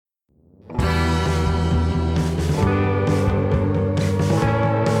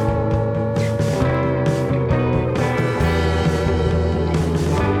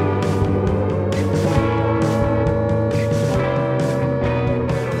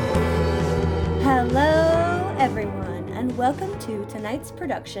and welcome to tonight's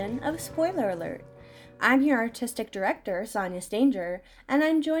production of Spoiler Alert. I'm your artistic director, Sonia Stanger, and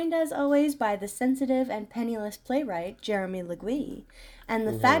I'm joined as always by the sensitive and penniless playwright, Jeremy Legui, and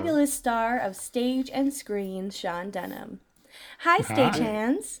the fabulous star of stage and screen, Sean Denham. Hi,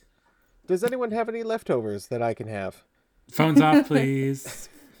 stagehands. Does anyone have any leftovers that I can have? Phones off, please.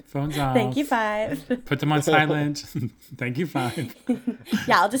 Phones off. Thank you, Five. Put them on silent. Thank you, Five.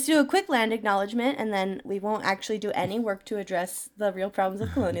 Yeah, I'll just do a quick land acknowledgement, and then we won't actually do any work to address the real problems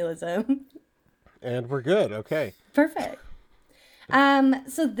of colonialism. And we're good, okay. Perfect.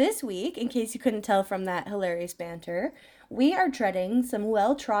 So this week, in case you couldn't tell from that hilarious banter, we are treading some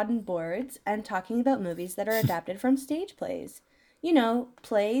well-trodden boards and talking about movies that are adapted from stage plays. You know,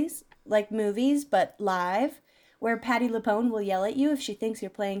 plays like movies, but live, where Patti LuPone will yell at you if she thinks you're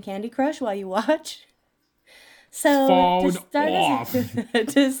playing Candy Crush while you watch. So Phone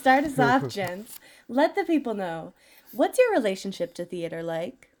to start us off, gents, let the people know, what's your relationship to theater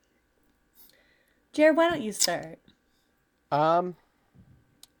like? Jared, why don't you start?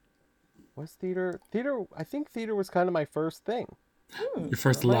 What's theater? I think theater was kind of my first thing. Your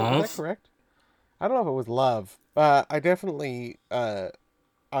first Is love? that correct? I don't know if it was love. I definitely, at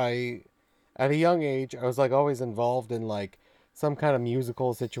a young age, I was like always involved in like some kind of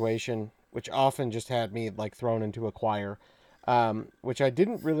musical situation, which often just had me like thrown into a choir, which I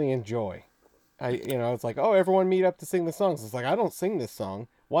didn't really enjoy. It's like, oh, everyone meet up to sing the songs. It's like, I don't sing this song.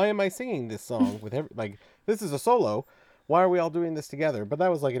 Why am I singing this song with this is a solo. Why are we all doing this together? But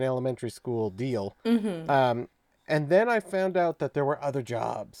that was like an elementary school deal. Mm-hmm. And then I found out that there were other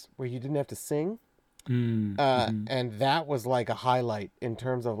jobs where you didn't have to sing. And that was like a highlight in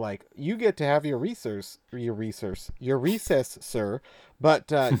terms of like, you get to have your recess, sir,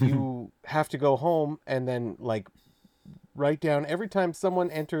 but you have to go home and then like write down every time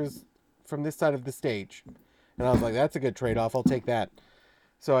someone enters from this side of the stage. And I was like, that's a good trade-off. I'll take that.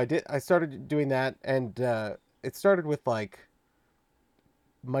 So I started doing that, and it started with like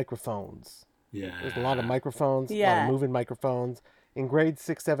microphones. Yeah. There's a lot of microphones, a lot Yeah. of moving microphones. In grades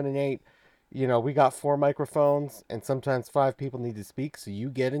 6, 7, and 8, we got 4 microphones, and sometimes 5 people need to speak, so you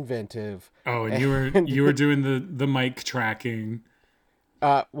get inventive. Oh, and you were doing the mic tracking.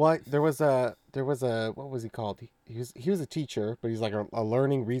 Well, there was a what was he called? He was a teacher, but he's like a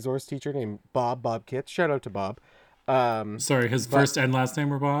learning resource teacher named Bob Kitts. Shout out to Bob. Sorry, his first and last name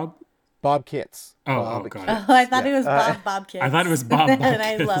were Bob? Bob Kitts. Oh, got it. Oh, I thought it was Bob Kids. I thought it was Bob and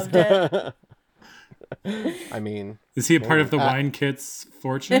I Kids. loved it. I mean, Is he a part of the Wine Kits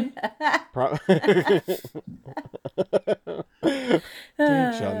fortune? Damn,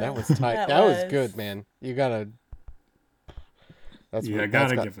 Sean, that was tight. That was good, man. You gotta. That's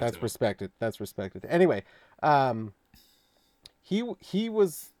respected. That's respected. Anyway, he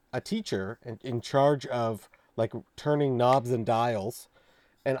was a teacher in charge of like turning knobs and dials,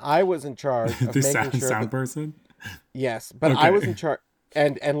 and I was in charge of making sure sound person. Yes, but Okay. I was in charge,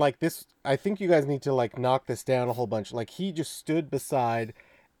 and like this. I think you guys need to like knock this down a whole bunch. Like he just stood beside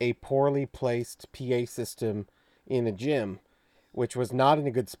a poorly placed PA system in a gym, which was not in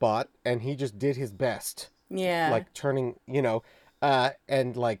a good spot, and he just did his best. Yeah. Like turning,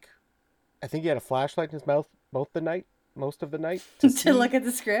 and like, I think he had a flashlight in his mouth most of the night to look at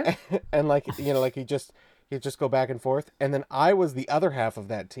the script. and like he'd just go back and forth, and then I was the other half of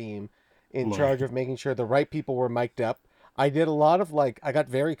that team in charge of making sure the right people were mic'd up. I did a lot of I got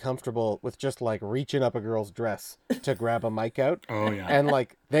very comfortable with just like reaching up a girl's dress to grab a mic out. Oh yeah. And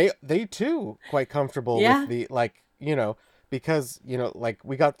like they too quite comfortable with the because like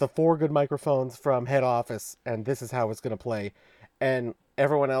we got the 4 good microphones from head office, and this is how it's gonna play, and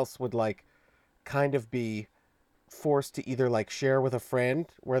everyone else would like kind of be forced to either like share with a friend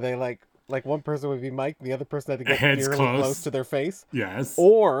where they like one person would be mic'd and the other person had to get Heads eerily close to their face. Yes.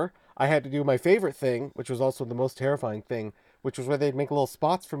 Or I had to do my favorite thing, which was also the most terrifying thing, which was where they'd make little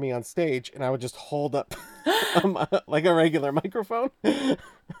spots for me on stage, and I would just hold up like a regular microphone.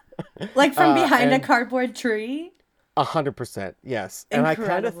 Like from behind a cardboard tree? 100%, yes. And I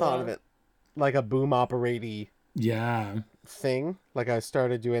kind of thought of it like a boom operaty thing. Like I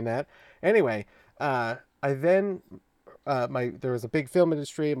started doing that. Anyway, I then... there was a big film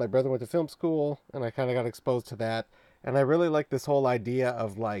industry. My brother went to film school, and I kind of got exposed to that. And I really like this whole idea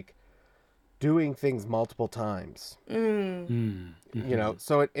of like doing things multiple times. So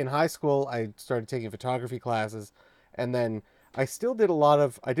in high school, I started taking photography classes, and then I still did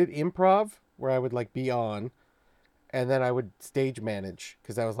I did improv where I would like be on, and then I would stage manage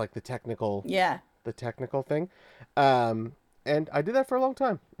because that was like the technical thing. And I did that for a long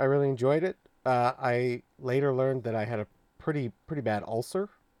time. I really enjoyed it. I later learned that I had a pretty bad ulcer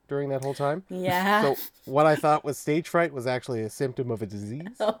during that whole time. Yeah. So what I thought was stage fright was actually a symptom of a disease.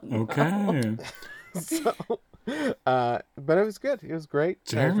 Oh, no. Okay. So, but it was good. It was great.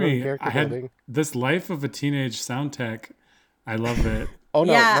 It was really Jeremy, character I had building. this life of a teenage sound tech. I love it. Oh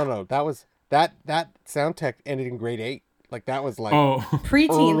no, Yeah. no. That was that sound tech ended in grade 8. Like that was like Oh,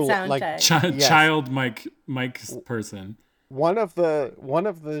 Preteen early- sound like, tech. Yes. child Mike's person. one of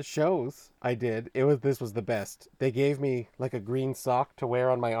the shows I did. This was the best. They gave me like a green sock to wear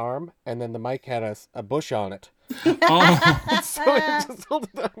on my arm, and then the mic had a bush on it. Oh, So it just held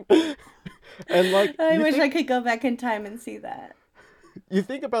it up. And like I you wish think- I could go back in time and see that. You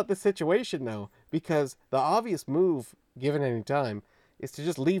think about the situation though, because the obvious move, given any time, is to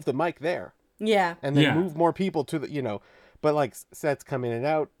just leave the mic there Yeah. and then Yeah. move more people to the. But like sets come in and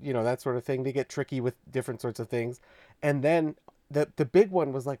out, that sort of thing. They get tricky with different sorts of things, and then the big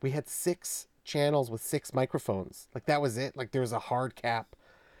one was like we had 6 channels with 6 microphones. Like that was it. Like there was a hard cap,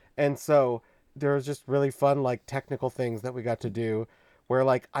 and so there was just really fun like technical things that we got to do, where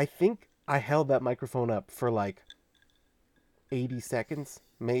like I think I held that microphone up for like 80 seconds,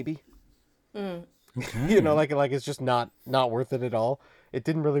 maybe. okay. Like it's just not worth it at all. It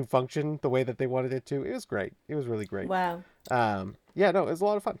didn't really function the way that they wanted it to. It was great. It was really great. Wow. Yeah, no, it was a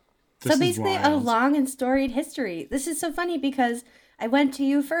lot of fun. This So is basically, a wild. long and storied history. This is so funny because I went to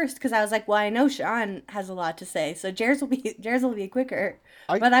you first because I was like, well, I know Sean has a lot to say, so Jares will be quicker.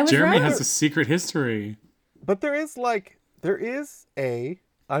 But I was Jeremy wrong. has a secret history. But this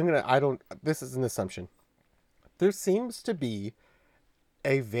is an assumption. There seems to be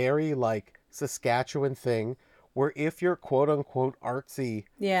a very like Saskatchewan thing where if you're quote unquote artsy,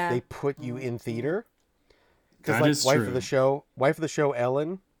 Yeah. they put you in theater. Because That like is wife true. of the show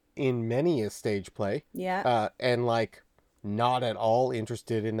Ellen in many a stage play, Yeah. and like not at all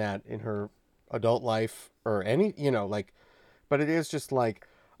interested in that in her adult life or any, but it is just like,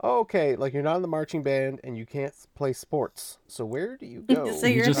 oh, okay, like you're not in the marching band and you can't play sports. So where do you go? So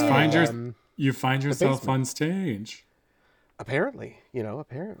You you're just theater. find yourself basement. on stage. Apparently.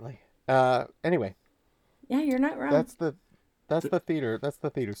 Anyway, Yeah, you're not wrong. that's the theater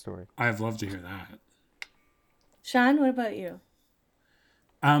story. I'd love to hear that. Sean, what about you?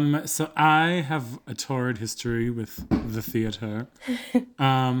 So I have a torrid history with the theater.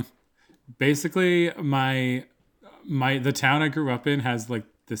 Basically, the town I grew up in has like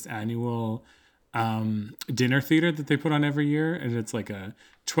this annual dinner theater that they put on every year, and it's like a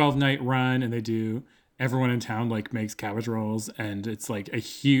 12-night run, and everyone in town like makes cabbage rolls, and it's like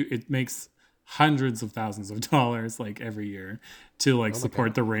it makes hundreds of thousands of dollars like every year to like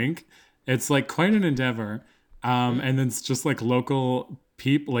support the rink. It's like quite an endeavor. And then it's just like local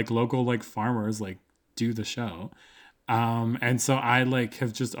people, like local like farmers like do the show. And so I like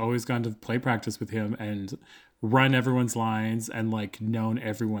have just always gone to play practice with him and run everyone's lines and like known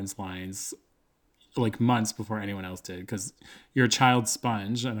everyone's lines like months before anyone else did, because you're a child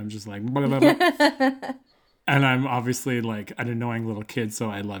sponge and I'm just like blah, blah, blah. And I'm obviously like an annoying little kid, so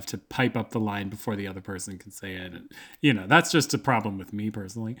I love to pipe up the line before the other person can say it. And, that's just a problem with me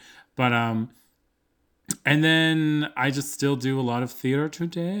personally. But and then I just still do a lot of theater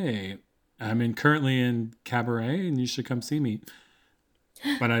today. I'm currently in cabaret, and you should come see me.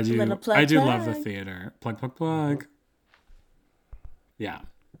 But I do Little plug, I do love the plug. theater. Plug, plug, plug. Yeah.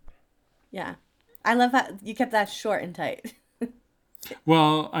 Yeah. I love how you kept that short and tight.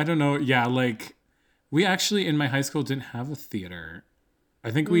 Well, I don't know. Yeah, like we actually in my high school didn't have a theater.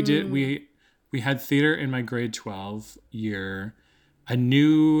 I think we did. We had theater in my grade 12 year. A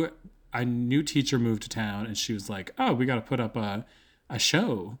new teacher moved to town, and she was like, "Oh, we got to put up a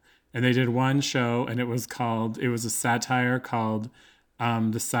show." And they did one show, and it was a satire called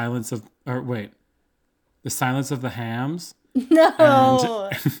The Silence of the Hams. No.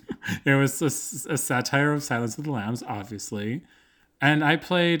 It was a satire of Silence of the Lambs, obviously. And I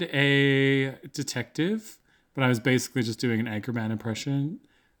played a detective, but I was basically just doing an Anchorman impression.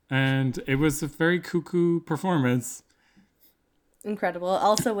 And it was a very cuckoo performance. Incredible.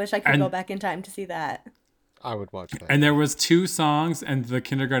 Also wish I could And- go back in time to see that. I would watch that. And there was 2 songs, and the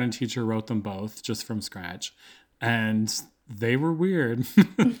kindergarten teacher wrote them both just from scratch. And they were weird.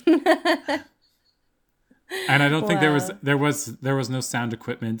 And I don't think there was no sound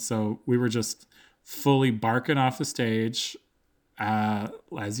equipment, so we were just fully barking off the stage,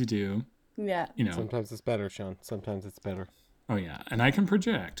 as you do. Yeah. Sometimes it's better, Sean. Sometimes it's better. Oh yeah, and I can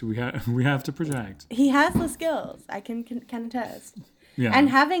project. We have to project. He has the skills. I can attest. Yeah, And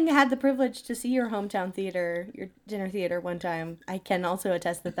having had the privilege to see your hometown theater, your dinner theater one time, I can also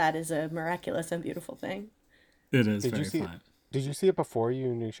attest that is a miraculous and beautiful thing. it is Did very you see fun. it? Did you see it before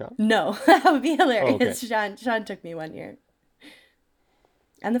you knew Sean? No, that would be hilarious. Oh, okay. Sean took me one year.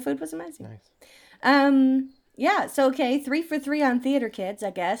 And the food was amazing. Nice. Yeah, so okay, 3 for 3 on theater kids,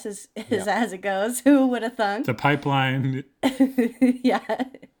 I guess, is Yeah. as it goes. Who would have thunk? The pipeline. Yeah.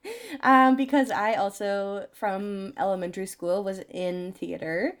 Because I also, from elementary school, was in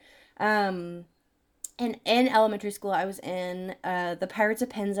theater. And in elementary school, I was in the Pirates of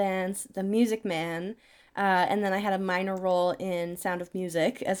Penzance, The Music Man, and then I had a minor role in Sound of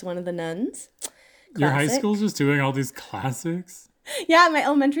Music as one of the nuns. Your high Classic. school's just doing all these classics? Yeah, my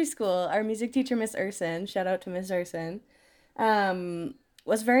elementary school, our music teacher, Miss Urson, shout out to Miss Urson,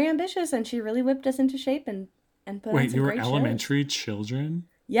 was very ambitious, and she really whipped us into shape and put on Wait, some you were great shows. elementary children?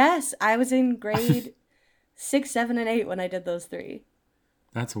 Yes, I was in grade 6, 7, and 8 when I did those 3.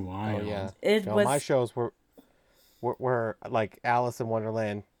 That's wild. Oh yeah. It No, was my shows were like Alice in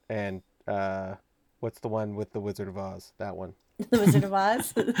Wonderland and what's the one with the Wizard of Oz? That one. The Wizard of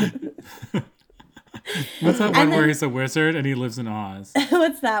Oz. What's that one And where then- he's a wizard and he lives in Oz?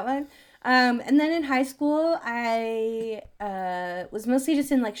 What's that one? And then in high school, I was mostly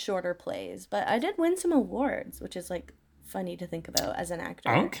just in like shorter plays, but I did win some awards, which is like funny to think about as an actor.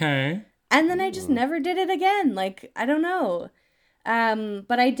 Okay. And then I just never did it again. Like, I don't know.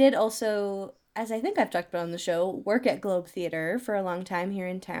 But I did also, as I think I've talked about on the show, work at Globe Theater for a long time here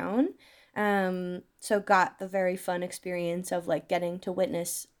in town. So got the very fun experience of like getting to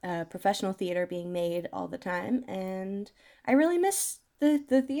witness professional theater being made all the time. And I really miss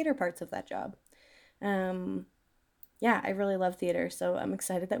the theater parts of that job. Yeah, I really love theater. So I'm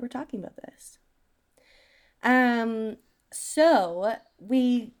excited that we're talking about this. So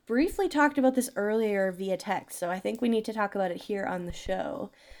we briefly talked about this earlier via text, so I think we need to talk about it here on the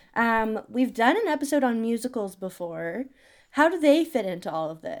show. We've done an episode on musicals before. How do they fit into all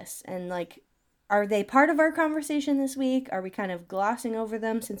of this? And like, are they part of our conversation this week? Are we kind of glossing over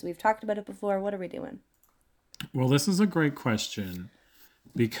them since we've talked about it before? What are we doing? Well, this is a great question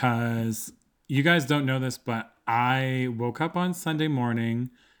because you guys don't know this, but I woke up on Sunday morning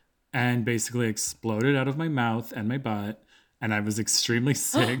and basically exploded out of my mouth and my butt, and I was extremely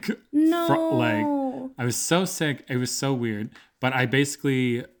sick. No. I was so sick. It was so weird. But I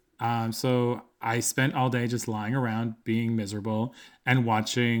basically, so I spent all day just lying around being miserable and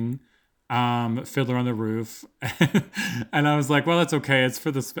watching Fiddler on the Roof. And I was like, well, that's okay. It's for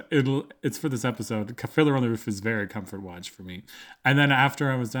this episode. Fiddler on the Roof is very comfort watch for me. And then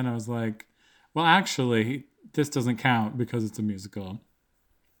after I was done, I was like, well, actually, this doesn't count because it's a musical.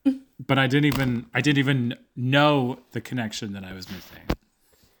 But I didn't even know the connection that I was missing.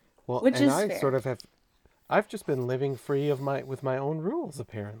 Well, Which and is I fair. sort of have. I've just been living free with my own rules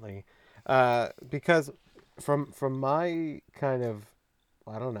apparently, because from my kind of,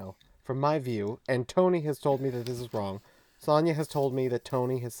 I don't know, from my view, and Tony has told me that this is wrong. Sonia has told me that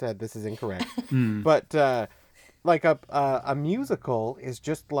Tony has said this is incorrect. But like a musical is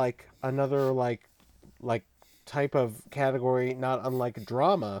just like another like type of category, not unlike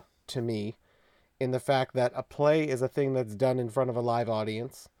drama to me, in the fact that a play is a thing that's done in front of a live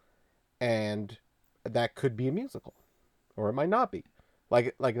audience, and that could be a musical, or it might not be.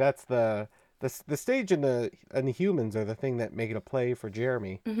 Like that's the stage and the Humans are the thing that make it a play for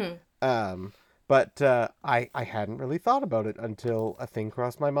Jeremy. But I hadn't really thought about it until a thing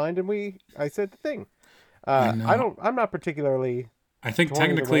crossed my mind, and I said the thing. know. I'm not particularly. I think Throwing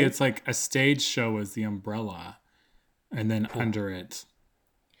it technically away? it's like a stage show is the umbrella, and then under it.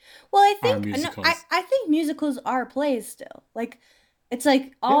 Well, I Are think musicals. I think musicals are plays still. Like, it's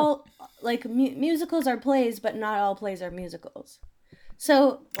like all like musicals are plays, but not all plays are musicals.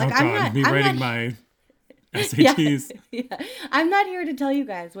 So like, oh I'm God, not me I'm writing not, my yeah, SATs. yeah. I'm not here to tell you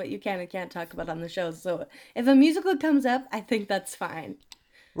guys what you can and can't talk about on the show. So if a musical comes up, I think that's fine.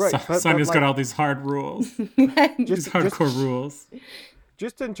 Right, Sonia's like, got all these hard rules, these just hardcore rules.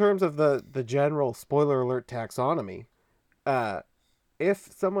 just in terms of the general spoiler alert taxonomy, if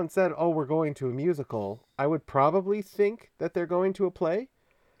someone said, "Oh, we're going to a musical," I would probably think that they're going to a play,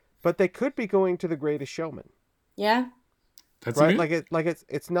 but they could be going to The Greatest Showman, Yeah. That's right? me?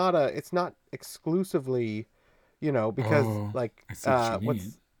 It's not exclusively, because Oh, like I see what you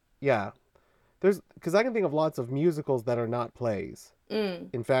mean. yeah, because I can think of lots of musicals that are not plays.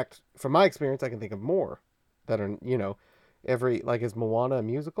 Mm. In fact, from my experience, I can think of more that are is Moana a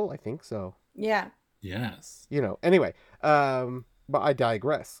musical? I think so. Yeah. Yes. Anyway, but I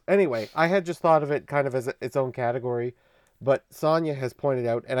digress. Anyway, I had just thought of it kind of as its own category, but Sonia has pointed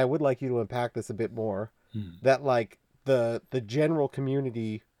out, and I would like you to unpack this a bit more, that like the general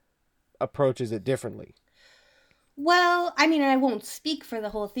community approaches it differently. Well, I mean, I won't speak for the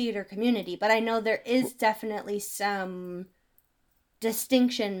whole theater community, but I know there is definitely some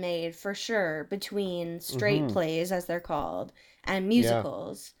distinction made for sure between straight plays, as they're called, and Yeah.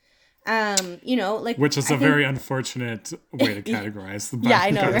 musicals. You know, like Which is I a think- very unfortunate way to categorize the Yeah,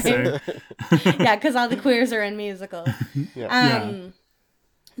 I know, gotta right? say. Yeah, because all the queers are in musicals. Yeah. Yeah.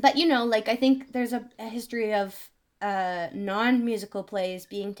 But you know, like I think there's a history of non-musical plays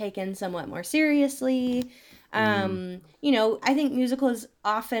being taken somewhat more seriously. You know, I think musicals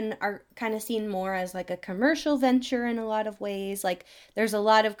often are kind of seen more as like a commercial venture in a lot of ways. Like there's a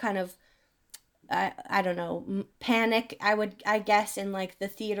lot of kind of I don't know, panic, I guess, in like the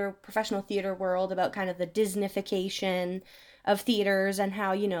theater, professional theater world about kind of the Disneyfication of theaters and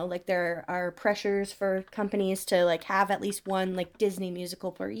how, you know, like there are pressures for companies to like have at least one like Disney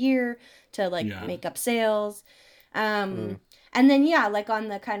musical per year to like Yeah. make up sales. And then, yeah, like on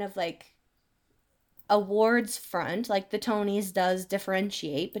the kind of like awards front, like the Tonys does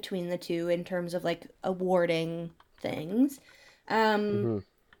differentiate between the two in terms of like awarding things. Mm-hmm.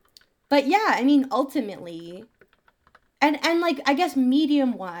 But yeah, I mean, ultimately, and like I guess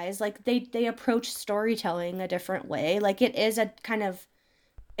medium wise, like they approach storytelling a different way. Like it is a kind of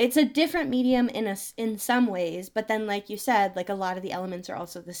it's a different medium in some ways, but then like you said, like a lot of the elements are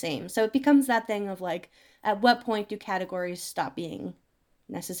also the same. So it becomes that thing of like, at what point do categories stop being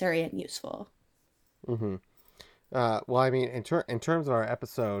necessary and useful? Mm-hmm. Well, I mean, in terms of our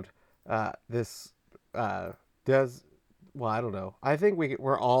episode, this does. Well, I don't know. I think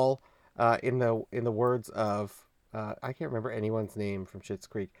we're all in the words of I can't remember anyone's name from Schitt's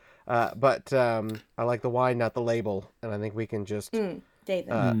Creek, but I like the wine, not the label, and I think we can just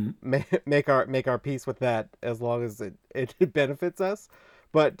David. make our peace with that as long as it benefits us.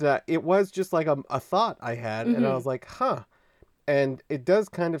 But it was just like a thought I had, and I was like, huh. And it does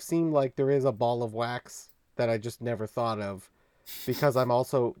kind of seem like there is a ball of wax that I just never thought of, because I'm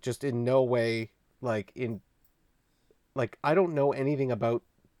also just in no way like I don't know anything about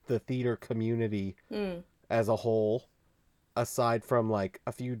the theater community as a whole, aside from like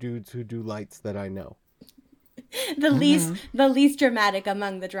a few dudes who do lights that I know. The least dramatic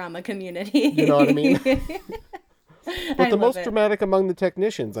among the drama community. You know what I mean? But the most it. dramatic among the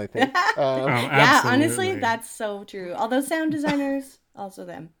technicians, I think. Oh, Yeah, honestly, absolutely. that's so true. Although sound designers, also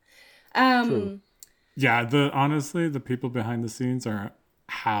them. True. Yeah, honestly, the people behind the scenes are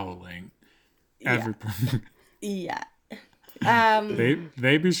howling. Every Yeah.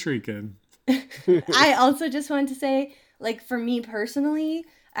 they be shrieking. I also just wanted to say, like, for me personally,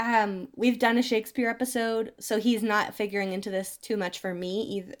 we've done a Shakespeare episode, so he's not figuring into this too much for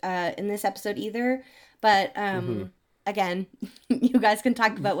me in this episode either. But again, you guys can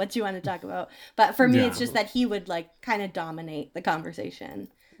talk about what you want to talk about. But for me, Yeah. it's just that he would like kind of dominate the conversation.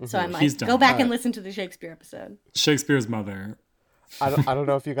 So I'm He's like, done. go back and listen to the Shakespeare episode. Shakespeare's mother. I don't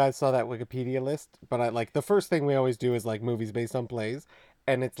know if you guys saw that Wikipedia list, but I like the first thing we always do is like movies based on plays,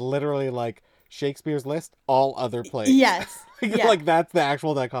 and it's literally like Shakespeare's list, all other plays. Yes. Yeah. Like that's the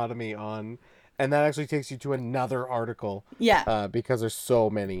actual dichotomy on, and that actually takes you to another article. Yeah. Because there's so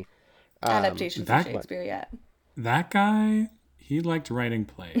many Adaptations that- of Shakespeare, yeah. That guy, he liked writing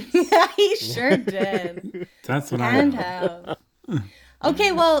plays. He sure did. That's what I And know. how.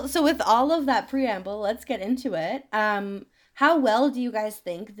 Okay, well, so with all of that preamble, let's get into it. How well do you guys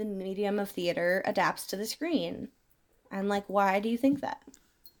think the medium of theater adapts to the screen? And like, why do you think that?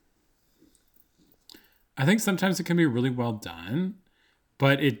 I think sometimes it can be really well done,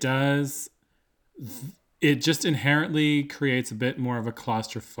 but it just inherently creates a bit more of a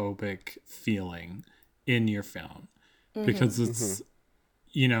claustrophobic feeling in your film because it's,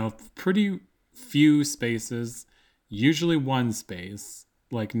 you know, pretty few spaces, usually one space,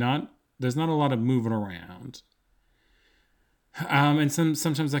 like there's not a lot of moving around. And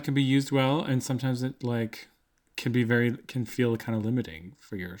sometimes that can be used well, and sometimes it like can feel kind of limiting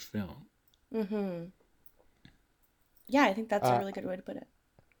for your film. Yeah, I think that's a really good way to put it.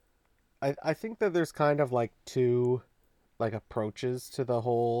 I think that there's kind of like two like approaches to the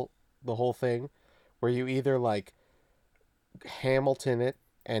whole thing, where you either like Hamilton it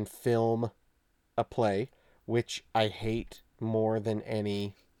and film a play, which I hate more than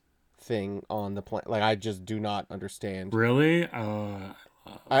anything on the planet. Like I just do not understand. Really?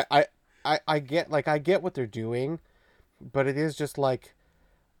 I get what they're doing, but it is just like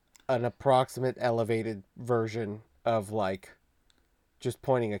an approximate elevated version of like just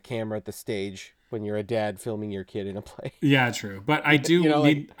pointing a camera at the stage when you're a dad filming your kid in a play. Yeah, true. But I do You know,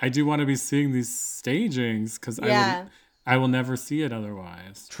 I do want to be seeing these stagings because Yeah. I will never see it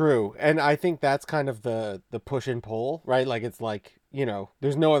otherwise. True. And I think that's kind of the push and pull, right? Like it's like, you know,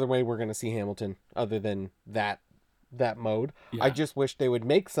 there's no other way we're going to see Hamilton other than that mode. Yeah. I just wish they would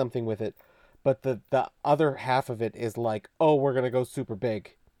make something with it. But the other half of it is like, oh, we're going to go super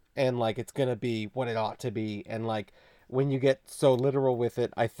big and like it's going to be what it ought to be, and like when you get so literal with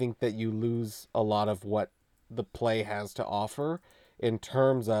it, I think that you lose a lot of what the play has to offer in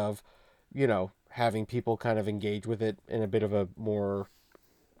terms of, having people kind of engage with it in a bit of a more,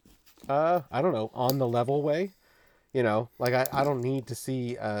 I don't know, on the level way. Like I don't need to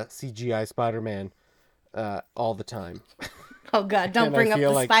see CGI Spider-Man all the time. Oh God, don't And I bring up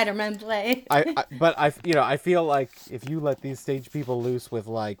feel the like Spider-Man play. but I feel like if you let these stage people loose with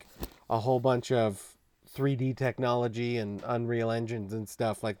like a whole bunch of 3D technology and Unreal engines and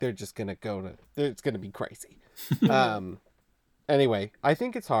stuff, like they're just gonna it's gonna be crazy. um, anyway, I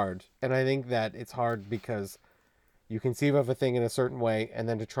think it's hard, and I think that it's hard because you conceive of a thing in a certain way, and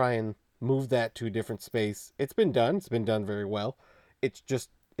then to try and move that to a different space, it's been done. It's been done very well. It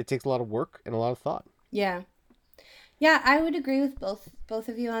takes a lot of work and a lot of thought. Yeah. Yeah, I would agree with both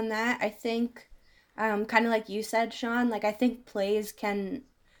of you on that. I think, kind of like you said, Sean, like I think plays can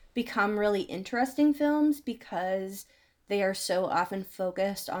become really interesting films because they are so often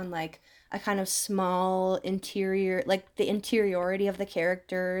focused on like a kind of small interior, like the interiority of the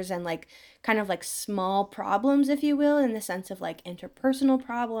characters and like kind of like small problems, if you will, in the sense of like interpersonal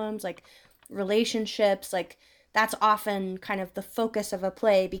problems, like relationships, like that's often kind of the focus of a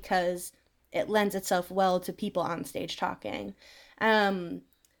play because it lends itself well to people on stage talking. Um,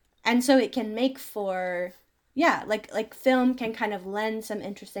 and so it can make for, yeah, like film can kind of lend some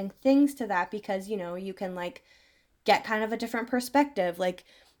interesting things to that because, you can like get kind of a different perspective. Like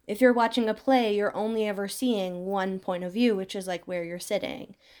if you're watching a play, you're only ever seeing one point of view, which is like where you're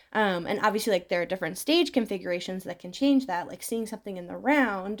sitting. And obviously, like there are different stage configurations that can change that. Like seeing something in the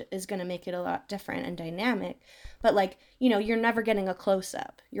round is going to make it a lot different and dynamic. But like, you're never getting a close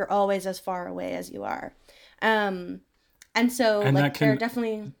up. You're always as far away as you are. And so, And like, that there are can.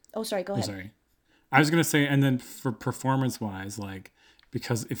 definitely. Oh, sorry, go Oh, ahead. sorry. I was gonna say, and then for performance wise, like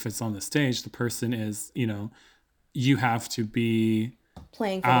because if it's on the stage, the person is, you have to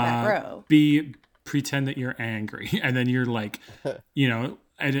Playing for the back row. be pretend that you're angry, and then you're like,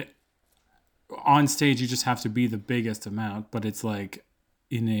 on stage you just have to be the biggest amount, but it's like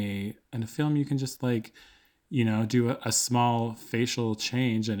in a film you can just like do a small facial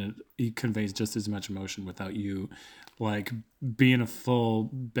change and it conveys just as much emotion without you like being a full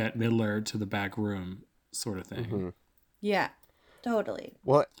Bette Midler to the back room sort of thing. Mm-hmm. Yeah, totally.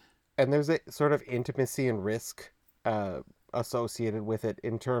 Well, and there's a sort of intimacy and risk associated with it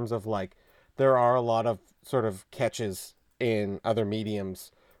in terms of like there are a lot of sort of catches in other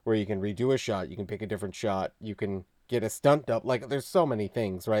mediums where you can redo a shot, you can pick a different shot, you can get a stunt up. Like there's so many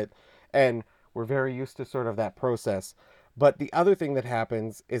things, right? And we're very used to sort of that process. But the other thing that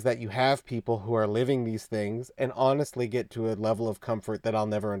happens is that you have people who are living these things and honestly get to a level of comfort that I'll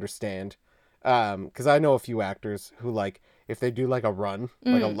never understand. Because I know a few actors who like if they do like a run,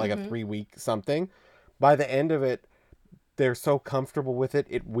 like a 3 week something, by the end of it, they're so comfortable with it,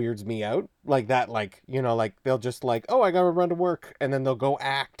 it weirds me out. Like that, like like they'll just like, oh, I gotta run to work, and then they'll go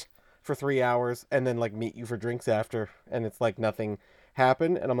act for 3 hours, and then like meet you for drinks after, and it's like nothing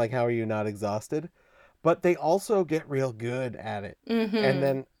happened, and I'm like, how are you not exhausted? But they also get real good at it. And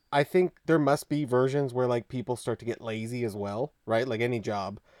then I think there must be versions where like people start to get lazy as well, right? Like any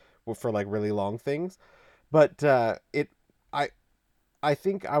job for like really long things. But I I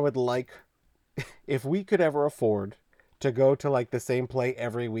think I would like if we could ever afford to go to like the same play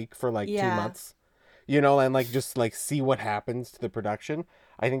every week for like two Yeah. months, and like just like see what happens to the production.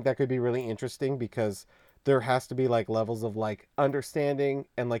 I think that could be really interesting because there has to be like levels of like understanding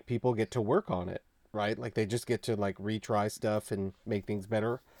and like people get to work on it, right? Like they just get to like retry stuff and make things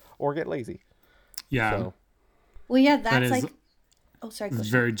better or get lazy. Yeah, So, Well, yeah, that that's is like. Oh, sorry, go Sean.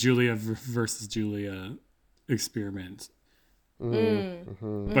 very Julia versus Julia experiment,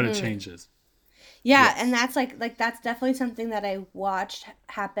 but it changes. Yeah, yes. and that's like that's definitely something that I watched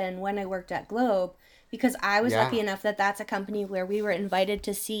happen when I worked at Globe because I was lucky Yeah. enough that that's a company where we were invited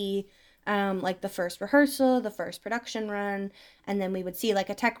to see like the first rehearsal, the first production run, and then we would see like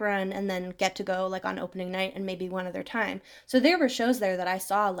a tech run and then get to go like on opening night and maybe one other time. So there were shows there that I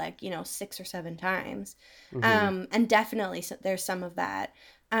saw like, 6 or 7 times. Mm-hmm. And definitely there's some of that.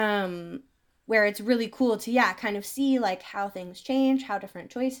 Where it's really cool to kind of see like how things change, how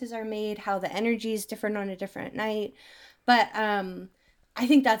different choices are made, how the energy is different on a different night. But I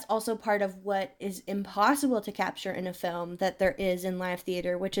think that's also part of what is impossible to capture in a film that there is in live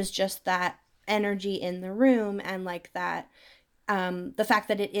theater, which is just that energy in the room and like that the fact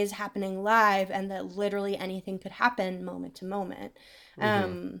that it is happening live and that literally anything could happen moment to moment.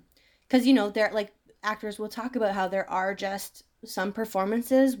 Mm-hmm. Because they're like actors will talk about how there are just some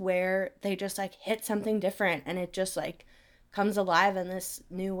performances where they just like hit something different and it just like comes alive in this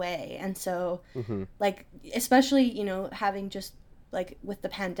new way. And so, like, especially, you know, having just, like, with the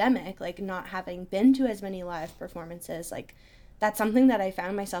pandemic, like, not having been to as many live performances, like, that's something that I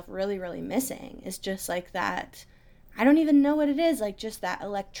found myself really, really missing, is just, like, that, I don't even know what it is, like, just that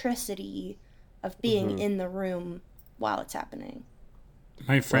electricity of being in the room while it's happening.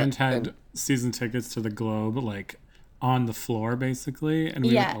 My friend had season tickets to the Globe, like, on the floor, basically, and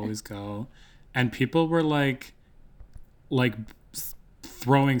we would always go. And people were, like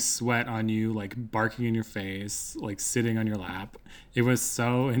throwing sweat on you, like, barking in your face, like, sitting on your lap. It was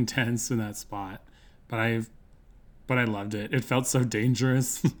so intense in that spot. But I loved it. It felt so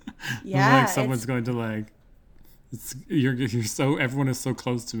dangerous. Yeah. Like, someone's going to, like... You're so... Everyone is so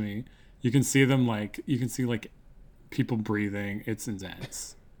close to me. You can see them, like... You can see, like... people breathing. It's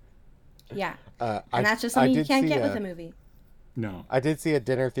intense. Yeah. And that's just something you can't get with a movie. No. I did see a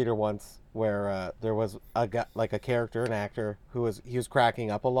dinner theater once where there was a character, an actor, he was cracking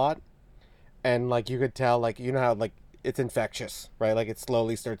up a lot. And, like, you could tell, like, you know how, like, it's infectious, right? Like, it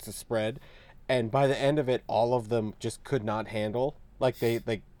slowly starts to spread. And by the end of it, all of them just could not handle. Like,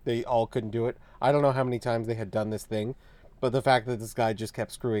 they all couldn't do it. I don't know how many times they had done this thing. But the fact that this guy just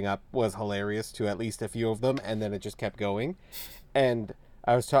kept screwing up was hilarious to at least a few of them, and then it just kept going. And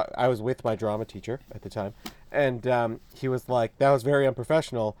I was with my drama teacher at the time, and he was like, "That was very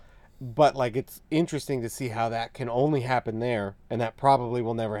unprofessional, but, like, it's interesting to see how that can only happen there, and that probably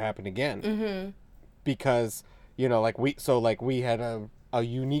will never happen again, because, you know, like, we had a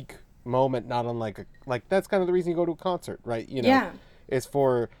unique moment, not unlike like that's kind of the reason you go to a concert, right? You know, is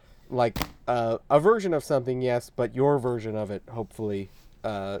for, like, a version of something, yes, but your version of it, hopefully,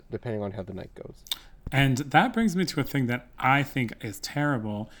 depending on how the night goes." And that brings me to a thing that I think is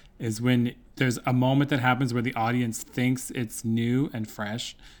terrible, is when there's a moment that happens where the audience thinks it's new and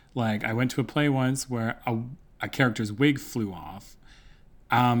fresh. Like, I went to a play once where a character's wig flew off,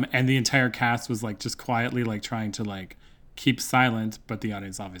 and the entire cast was, like, just quietly, like, trying to, like, keep silent, but the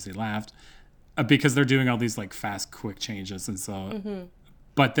audience obviously laughed, because they're doing all these, like, fast, quick changes. And so...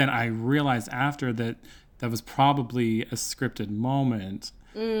 But then I realized after that was probably a scripted moment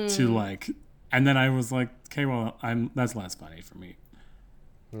to, like, and then I was like, okay, well, that's less funny for me.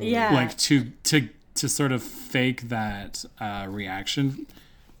 Yeah. Like, to sort of fake that reaction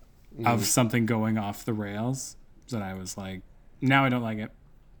of something going off the rails. That I was like, now I don't like it.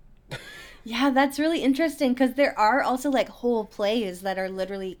 Yeah, that's really interesting, because there are also, like, whole plays that are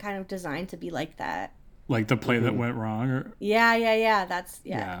literally kind of designed to be like that. Like the play that went wrong, or yeah. That's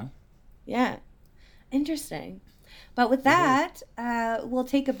yeah. Interesting. But with that, we'll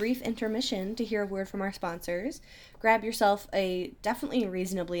take a brief intermission to hear a word from our sponsors. Grab yourself a definitely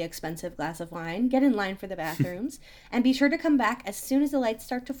reasonably expensive glass of wine, get in line for the bathrooms, and be sure to come back as soon as the lights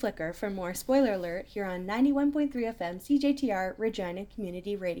start to flicker for more Spoiler Alert here on 91.3 FM CJTR Regina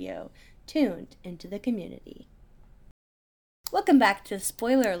Community Radio. Tuned into the community. Welcome back to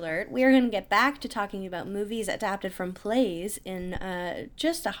Spoiler Alert. We are going to get back to talking about movies adapted from plays in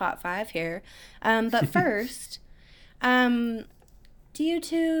just a hot 5 here. But first, do you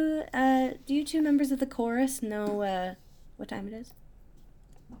two members of the chorus know what time it is?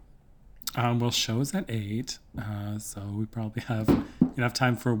 Well, show is at 8, so we probably have enough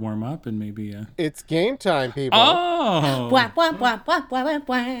time for a warm up and maybe. It's game time, people. Oh. Wah, wah, wah, wah, wah, wah,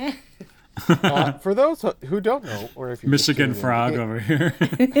 wah. For those who don't know, or if you're Michigan Frog over here.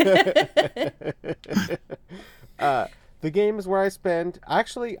 The game is where I spend...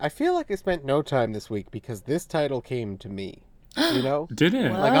 Actually, I feel like I spent no time this week because this title came to me. You know? Did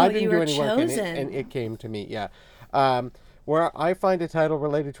it? Like, I didn't do any work and it came to me, yeah. Where I find a title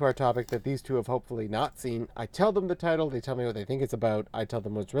related to our topic that these two have hopefully not seen. I tell them the title, they tell me what they think it's about, I tell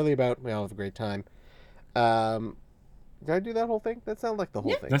them what it's really about, we all have a great time. Did I do that whole thing? That sounded like the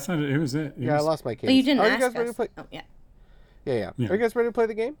whole thing. That's not it. It was it. I lost my case. But you didn't ask you guys ready us. to play? Oh, yeah. Yeah. Are you guys ready to play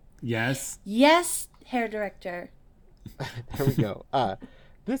the game? Yes. Yes, hair director. There we go.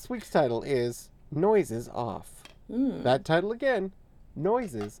 This week's title is Noises Off. That title again,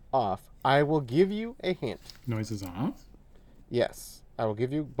 Noises Off. I will give you a hint. Noises off? Yes. I will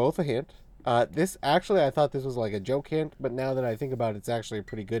give you both a hint. This, actually, I thought this was like a joke hint, but now that I think about it, it's actually a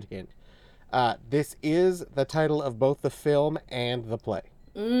pretty good hint. This is the title of both the film and the play.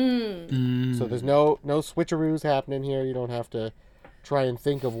 So there's no switcheroos happening here. You don't have to try and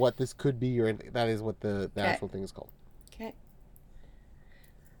think of what this could be, or anything. That is what the actual thing is called.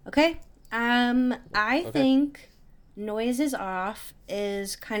 Okay. I think Noises Off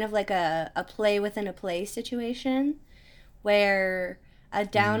is kind of like a play within a play situation where a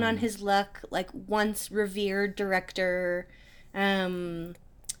down on his luck, like, once revered director, kind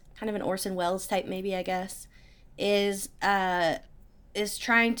of an Orson Welles type maybe, I guess, is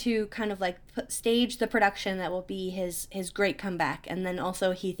trying to kind of like stage the production that will be his great comeback, and then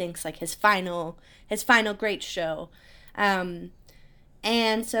also he thinks like his final great show. And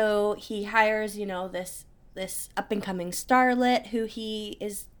so he hires, you know, this up and coming starlet who he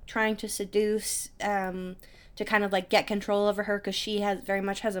is trying to seduce, to kind of like get control over her, because she very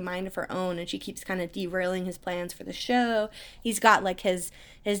much has a mind of her own, and she keeps kind of derailing his plans for the show. He's got like his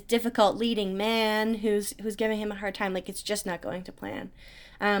difficult leading man who's giving him a hard time. Like, it's just not going to plan.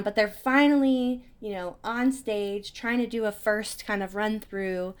 But they're finally, you know, on stage trying to do a first kind of run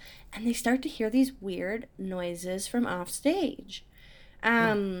through, and they start to hear these weird noises from off stage.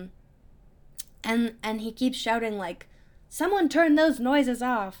 And he keeps shouting like, "Someone turn those noises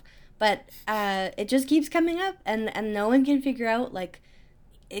off." But it just keeps coming up, and no one can figure out, like,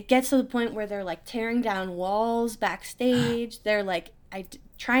 it gets to the point where they're like tearing down walls backstage. They're like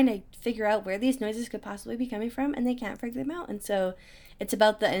trying to figure out where these noises could possibly be coming from, and they can't figure them out. And so it's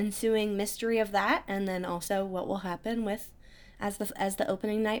about the ensuing mystery of that, and then also what will happen with as the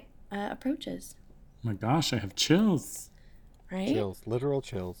opening night approaches. Oh my gosh, I have chills. Right? Chills, literal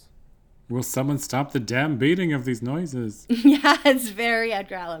chills. Will someone stop the damn beating of these noises? Yeah, it's very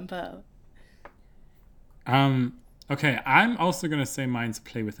Edgar Allan Poe. Okay, I'm also going to say mine's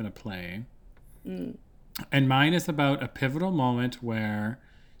Play Within a Play. And mine is about a pivotal moment where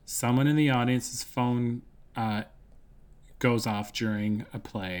someone in the audience's phone goes off during a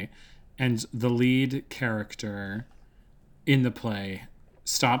play, and the lead character in the play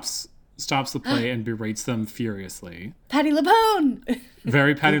stops the play and berates them furiously. Patti LuPone!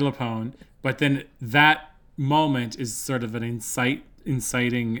 Very Patti LuPone. But then that moment is sort of an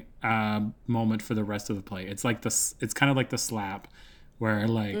inciting moment for the rest of the play. It's like it's kind of like the slap, where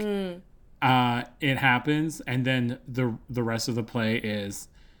like it happens, and then the rest of the play is,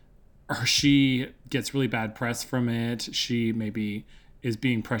 or she gets really bad press from it. She maybe is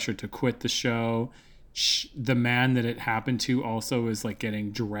being pressured to quit the show. The man that it happened to also is like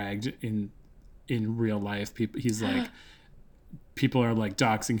getting dragged in real life. He's like, people are like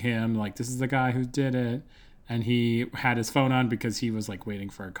doxing him, like, this is the guy who did it, and he had his phone on because he was like waiting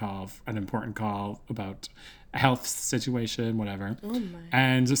for an important call about a health situation, whatever. Oh my.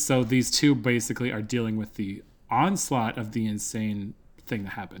 And so these two basically are dealing with the onslaught of the insane thing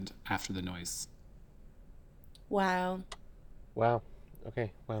that happened after the noise. Wow.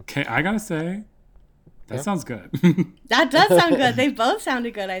 Okay. Wow. Okay, I gotta say, that sounds good. That does sound good. They both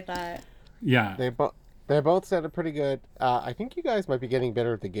sounded good, I thought. Yeah. They both sounded pretty good. I think you guys might be getting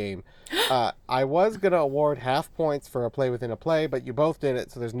better at the game. I was going to award half points for a Play Within a Play, but you both did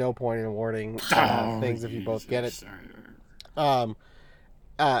it, so there's no point in awarding things if you both get it.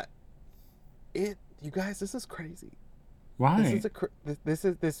 You guys, this is crazy. Why? This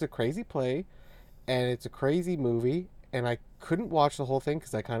is a crazy play, and it's a crazy movie, and I couldn't watch the whole thing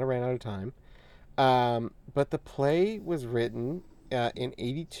because I kind of ran out of time. But the play was written in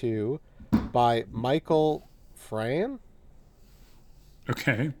 1982 by Michael Frayn.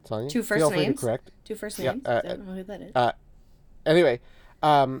 Okay. Sonia, Two first feel free names. to correct. Two first Yeah, names. I don't know who that is. Anyway,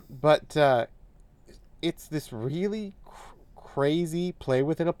 but it's this really crazy play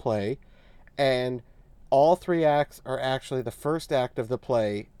within a play, and all three acts are actually the first act of the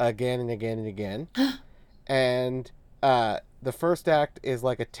play again and again and again. And the first act is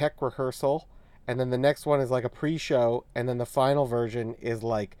like a tech rehearsal, and then the next one is like a pre-show, and then the final version is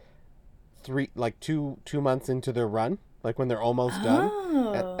like 2 months into their run, like when they're almost done,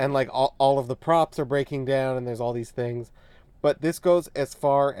 and like all of the props are breaking down, and there's all these things. But this goes as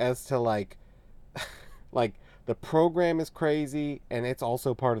far as to like like the program is crazy, and it's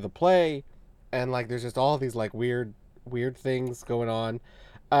also part of the play, and like there's just all these like weird things going on.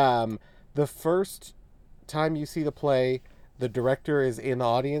 The first time you see the play, the director is in the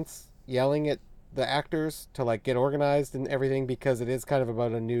audience yelling at the actors to like get organized and everything, because it is kind of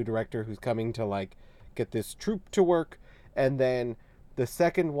about a new director who's coming to like get this troupe to work. And then the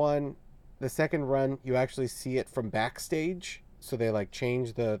second run, you actually see it from backstage, so they like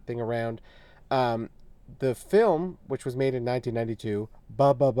change the thing around. The film, which was made in 1992,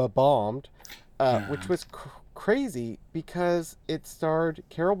 bombed, which was crazy because it starred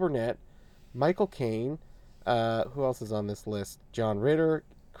Carol Burnett, Michael Caine, who else is on this list? John Ritter,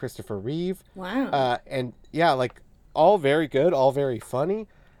 Christopher Reeve. Wow. And yeah, like all very good, all very funny,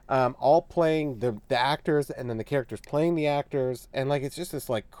 all playing the actors, and then the characters playing the actors, and like it's just this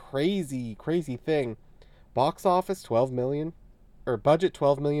like crazy thing. Box office 12 million, or budget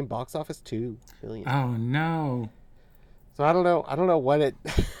 12 million, box office 2 million. Oh no. So I don't know what it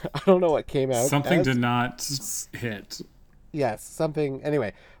I don't know what came out. Something did not hit. Yes, something.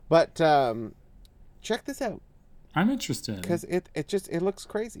 Anyway, but check this out. I'm interested. because it looks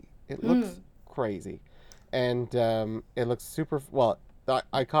crazy. It looks crazy, and it looks super. Well,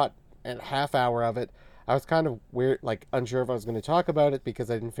 I caught a half hour of it. I was kind of weird, like unsure if I was going to talk about it because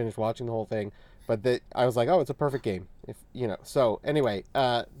I didn't finish watching the whole thing. But I was like, oh, it's a perfect game. If you know. So anyway,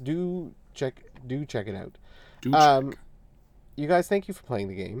 do check it out. Do check. You guys, thank you for playing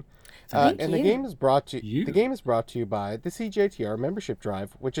the game. Thank and you. the game is brought to You. the game is brought to you by the CJTR membership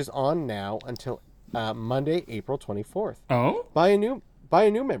drive, which is on now until Monday, April 24th. Oh, Buy a new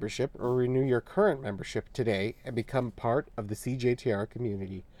membership or renew your current membership today and become part of the CJTR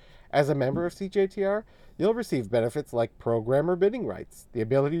community. As a member of CJTR, you'll receive benefits like programmer bidding rights, the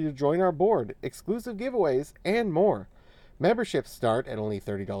ability to join our board, exclusive giveaways, and more. Memberships start at only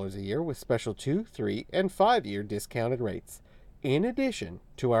 $30 a year with special 2, 3, and 5-year discounted rates. In addition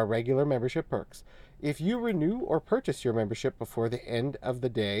to our regular membership perks, if you renew or purchase your membership before the end of the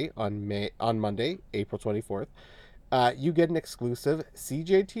day on Monday, April 24th, you get an exclusive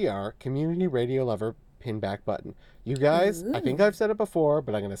CJTR Community Radio Lover pinback button. You guys, I think I've said it before,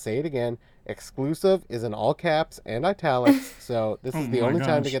 but I'm going to say it again. Exclusive is in all caps and italics, so this is the my only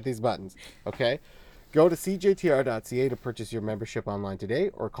time to gosh. get these buttons. Okay? Go to cjtr.ca to purchase your membership online today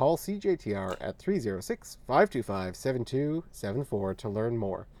or call CJTR at 306-525-7274 to learn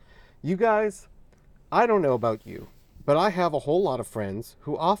more. You guys, I don't know about you, but I have a whole lot of friends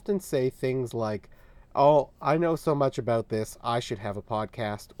who often say things like, oh, I know so much about this, I should have a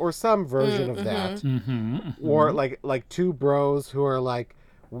podcast, or some version of that. Or like two bros who are like,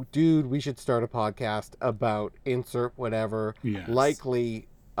 dude, we should start a podcast about insert whatever, Yes. likely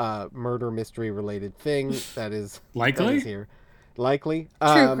murder mystery related thing that is Likely? that is here. Likely.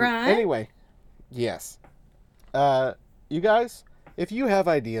 True crime? Anyway, yes. You guys, if you have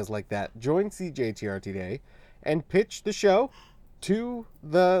ideas like that, join CJTR today and pitch the show to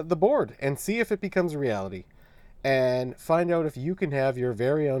the board and see if it becomes a reality. And find out if you can have your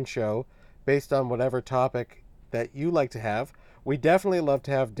very own show based on whatever topic that you like to have. We definitely love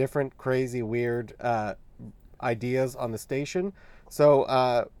to have different, crazy, weird ideas on the station.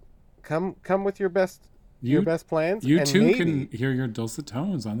 So come with your best plans. You and too maybe, can hear your dulcet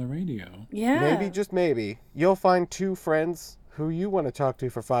tones on the radio. Yeah. maybe, just maybe, you'll find two friends who you want to talk to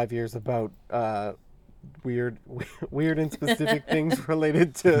for 5 years about weird and specific things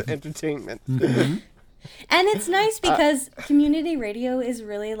related to entertainment. And it's nice because community radio is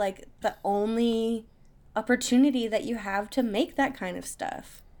really like the only opportunity that you have to make that kind of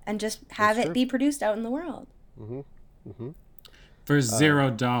stuff and just have That's it true. be produced out in the world. For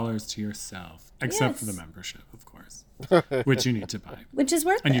 $0 to yourself, except for the Yes. membership, of course, which you need to buy. Which is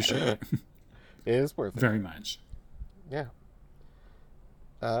worth And it. you should. It is worth it. Very much. Yeah.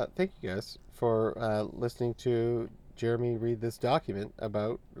 Thank you guys for listening to Jeremy read this document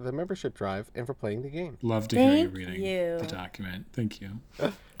about the membership drive and for playing the game. Love to hear you Thank reading you. the document. Thank you.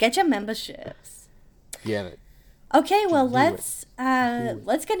 Get your memberships. Get it. Okay, well Do let's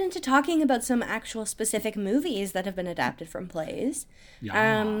get into talking about some actual specific movies that have been adapted from plays.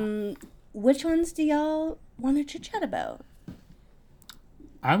 Yeah. Which ones do y'all want to chit chat about?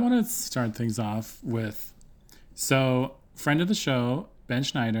 I want to start things off with, so friend of the show, Ben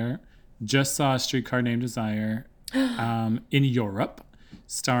Schneider, just saw A Streetcar Named Desire in Europe,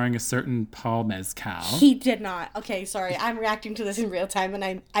 starring a certain Paul Mescal. He did not. Okay, sorry. I'm reacting to this in real time,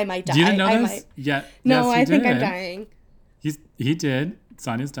 and I might die. You didn't know I this? might. Yeah. No, yes, he I think I'm did. dying. He did.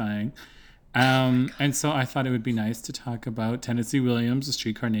 Sonya's dying. And so I thought it would be nice to talk about Tennessee Williams' A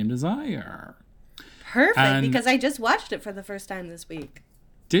Streetcar Named Desire. Perfect, And- because I just watched it for the first time this week.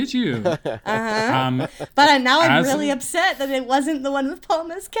 Did you? But now I'm As- really upset that it wasn't the one with Paul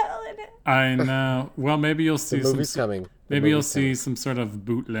Mescal in it. I know. Well, maybe you'll see The movie's coming. Maybe you'll see some sort of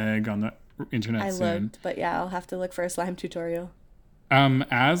bootleg on the internet I soon. looked, but yeah, I'll have to look for a slime tutorial.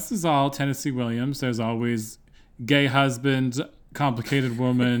 As is all Tennessee Williams, there's always gay husband, complicated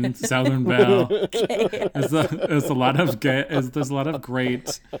woman, Southern Belle. There's a lot of there's a lot of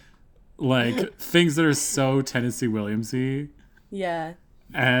great like things that are so Tennessee Williamsy, Yeah.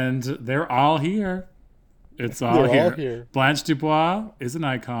 and they're all here. It's all They're here. all here. Blanche Dubois is an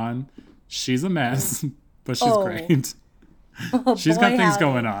icon. She's a mess, but she's Oh. great. Oh, She's boy, got things howdy.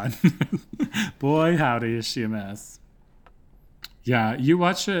 going on. Boy, howdy, is she a mess. Yeah, you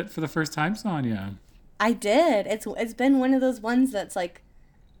watched it for the first time, Sonia. I did. It's been one of those ones that's like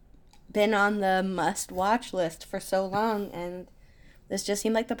been on the must watch list for so long, and this just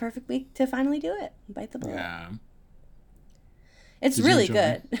seemed like the perfect week to finally do it. Bite the bullet. Yeah. It's Did you really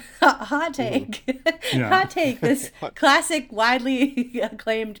enjoy good. Hot take. Yeah. Hot take. This classic, widely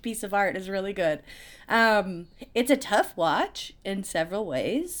acclaimed piece of art is really good. It's a tough watch in several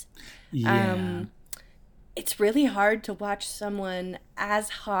ways. Yeah. it's really hard to watch someone as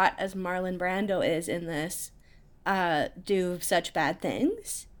hot as Marlon Brando is in this do such bad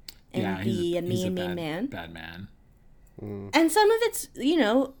things and Yeah, be a he's mean man. bad man. And some of it's,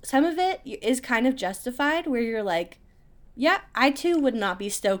 some of it is kind of justified where you're like, yeah, I too would not be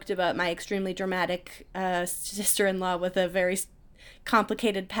stoked about my extremely dramatic sister-in-law with a very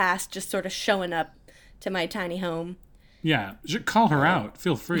complicated past just sort of showing up to my tiny home. Yeah, call her out.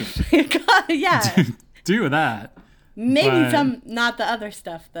 Feel free. God, yeah. Do that. Maybe But- not the other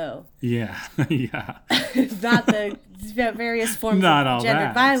stuff though. Yeah, yeah, Not the various forms Not all of gendered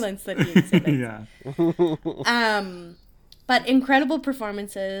that. violence that he exhibits. yeah. But incredible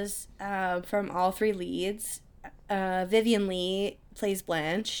performances from all three leads. Vivian Lee plays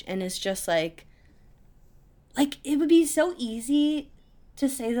Blanche and is just like it would be so easy to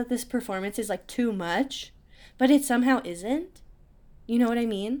say that this performance is like too much, but it somehow isn't. You know what I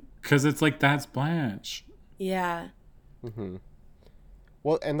mean? Because it's like, that's Blanche. Yeah.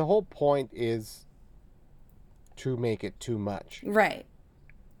 Well, and the whole point is to make it too much, Right.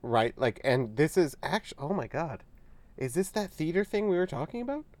 right? Like, and this is actually, oh my God, is this that theater thing we were talking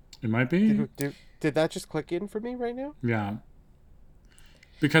about? It might be. Did that just click in for me right now? Yeah.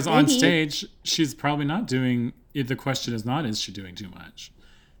 Because on Maybe. stage, she's probably not doing. The question is not, is she doing too much?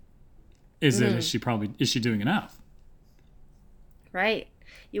 Is she doing enough? Right.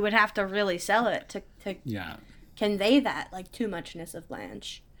 You would have to really sell it to Yeah. convey that like too muchness of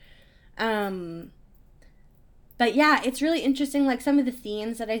Blanche. But yeah, it's really interesting, like some of the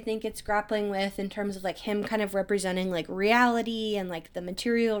themes that I think it's grappling with in terms of like him kind of representing like reality and like the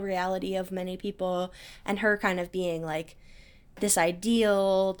material reality of many people, and her kind of being like this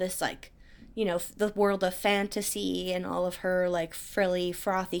ideal, this like, the world of fantasy and all of her like frilly,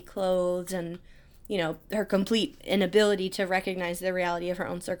 frothy clothes and, her complete inability to recognize the reality of her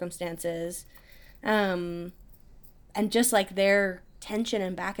own circumstances. And just like their tension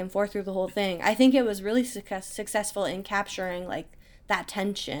and back and forth through the whole thing. I think it was really successful in capturing like that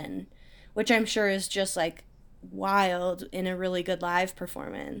tension, which I'm sure is just like wild in a really good live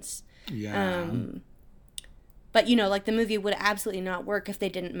performance. Yeah. But like the movie would absolutely not work if they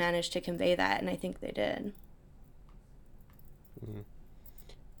didn't manage to convey that, and I think they did.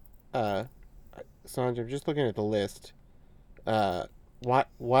 Sanj, I'm just looking at the list.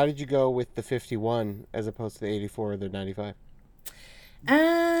 Why did you go with the 51 as opposed to the 84 or the 95?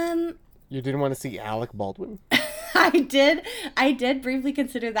 You didn't want to see Alec Baldwin? I did briefly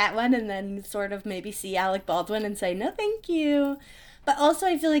consider that one, and then sort of maybe see Alec Baldwin and say no thank you. But also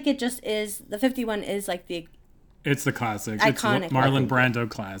I feel like it just is, the 51 is like the It's the classic. Iconic. It's Marlon Brando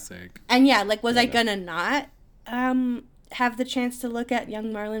classic. And yeah, like, was I gonna not have the chance to look at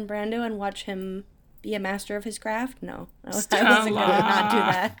young Marlon Brando and watch him be a master of his craft? No. I wasn't gonna not do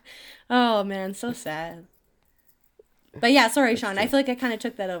that. Oh, man, so sad. But yeah, sorry, Sean. I feel like I kind of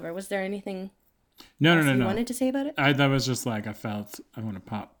took that over. Was there anything No. you wanted to say about it? That was just like, I want to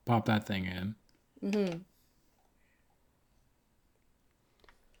pop that thing in. Mm-hmm.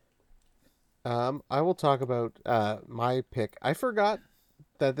 I will talk about my pick. I forgot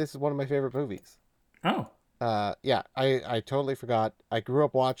that this is one of my favorite movies. Oh. Yeah, I totally forgot. I grew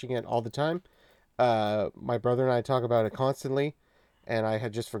up watching it all the time. My brother and I talk about it constantly, and I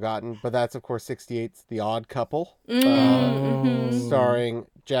had just forgotten. But that's, of course, 68's The Odd Couple, starring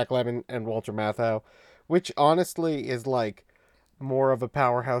Jack Lemmon and Walter Matthau, which honestly is like more of a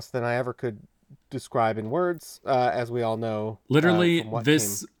powerhouse than I ever could describe in words, as we all know. Literally, from what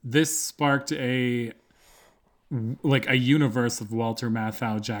this sparked a universe of Walter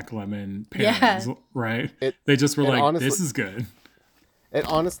Matthau, Jack Lemmon pairings, right? They just were like, honestly, this is good. It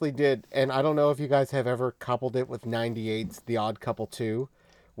honestly did, and I don't know if you guys have ever coupled it with 98's The Odd Couple 2,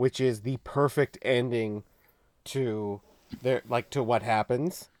 which is the perfect ending to to what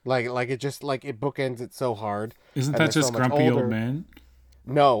happens. Like it just it bookends it so hard. Isn't And that they're just so much Grumpy older. Old Man?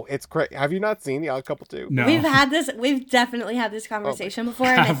 No, it's crazy. Have you not seen The Odd Couple 2? No. We've definitely had this conversation before,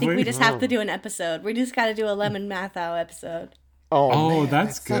 and I Have think we? we just have to do an episode. We just got to do a Lemon Matthau episode. Oh, man,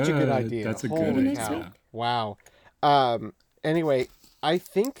 that's such a good good. idea. That's a good Holy idea. cow. Wow. Anyway, I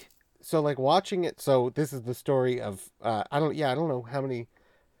think so. Like watching it. So this is the story of I don't know how many.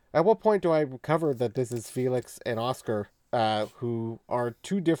 At what point do I cover that this is Felix and Oscar, who are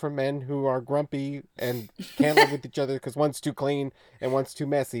two different men who are grumpy and can't live with each other because one's too clean and one's too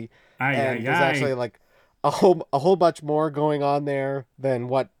messy. And there's actually like a whole bunch more going on there than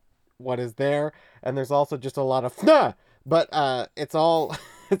what is there. And there's also just a lot of nah, but it's all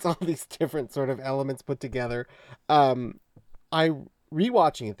it's all these different sort of elements put together. I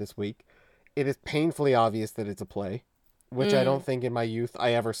rewatching it this week. It is painfully obvious that it's a play, which I don't think in my youth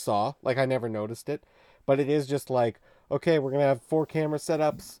I ever saw. Like I never noticed it. but it is just like, okay, we're gonna have 4 camera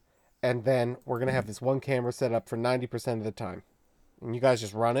setups, and then we're gonna have this one camera set up for 90% of the time, and you guys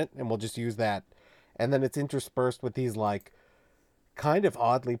just run it, and we'll just use that, and then it's interspersed with these like kind of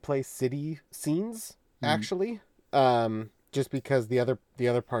oddly placed city scenes, actually, just because the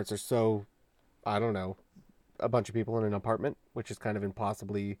other parts are so, I don't know, a bunch of people in an apartment, which is kind of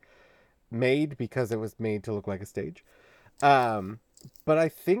impossibly made because it was made to look like a stage. Um, but I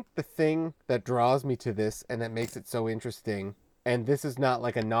think the thing that draws me to this and that makes it so interesting, and this is not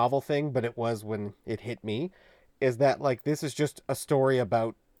like a novel thing, but it was when it hit me, is that like this is just a story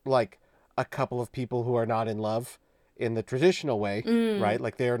about like a couple of people who are not in love in the traditional way, right?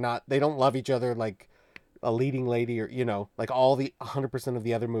 Like they don't love each other like a leading lady, or like all the 100% of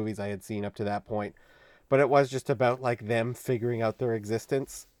the other movies I had seen up to that point. But it was just about like them figuring out their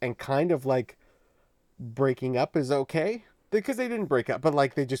existence, and kind of like breaking up is okay because they didn't break up, but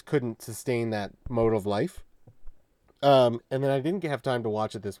like they just couldn't sustain that mode of life. And then I didn't have time to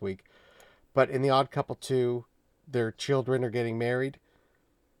watch it this week, but in The Odd Couple 2, their children are getting married,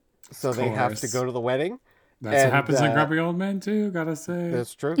 so Of they have to course. go to the wedding. That's what happens in Grumpy Old Men too, gotta say.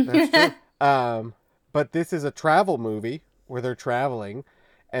 That's true. That's true. But this is a travel movie where they're traveling,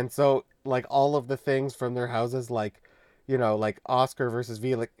 and so like all of the things from their houses, like like Oscar versus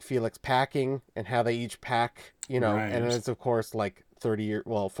Felix packing and how they each pack, and Right. it's of course like 40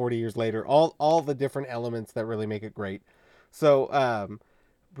 years later, all the different elements that really make it great. So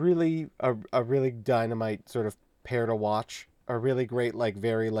really a really dynamite sort of pair to watch, a really great like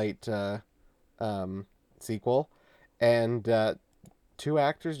very late um, sequel, and two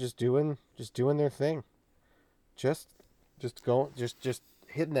actors just doing their thing, just just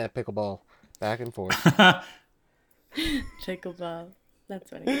hitting that pickleball back and forth. Pickleball. That's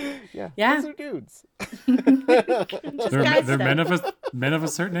funny. Yeah, Yeah. those are dudes. Just guy They're stuff. men of a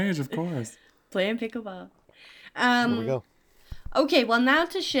certain age, of course. Playing pickleball. There we go. Okay, well, now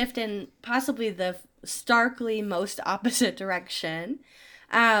to shift in possibly the starkly most opposite direction.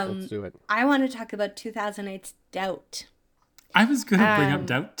 Let's do it. I want to talk about 2008's Doubt. I was gonna bring up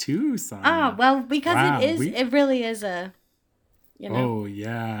Doubt too, son. Well, because Wow, it really is a, Oh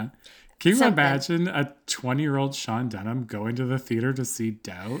yeah. Can you Something. imagine a 20-year-old Sean Dunham going to the theater to see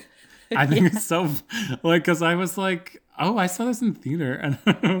Doubt? I think it's so like, because I was like, oh, I saw this in theater, and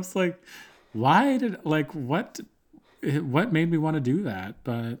I was like, why did what made me want to do that?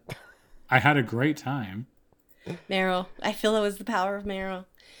 But I had a great time. Meryl. I feel it was the power of Meryl.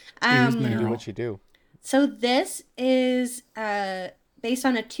 It was Do Meryl. what you do. So this is based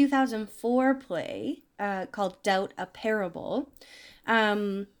on a 2004 play called Doubt, a Parable.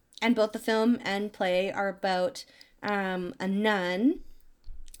 And both the film and play are about a nun,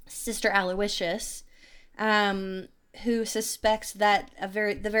 Sister Aloysius, who suspects that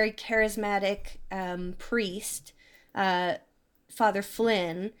the very charismatic priest, Father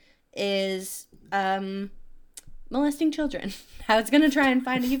Flynn, is molesting children. I was gonna try and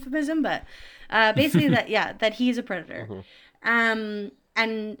find a euphemism, but basically that he's a predator. And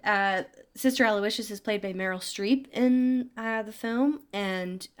Sister Aloysius is played by Meryl Streep in the film,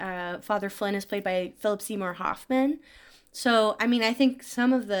 and Father Flynn is played by Philip Seymour Hoffman. So, I mean, I think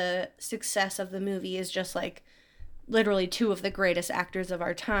some of the success of the movie is just like literally two of the greatest actors of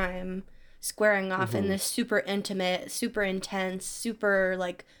our time squaring off in this super intimate, super intense, super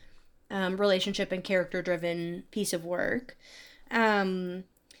like relationship and character driven piece of work. And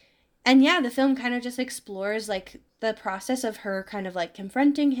yeah, the film kind of just explores like the process of her kind of like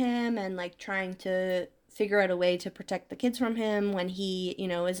confronting him and like trying to figure out a way to protect the kids from him when he,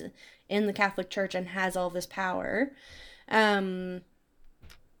 is in the Catholic Church and has all this power. And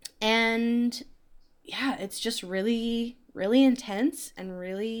yeah, it's just really, really intense and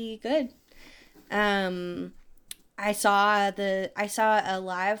really good. I saw a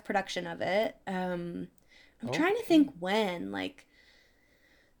live production of it. I'm trying to think when, like,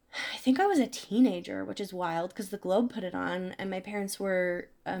 I think I was a teenager, which is wild because the Globe put it on and my parents were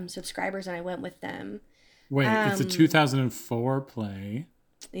subscribers and I went with them. Wait, it's a 2004 play,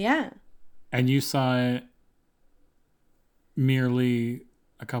 Yeah. and you saw it merely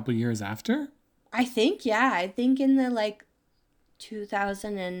a couple years after? I think in the like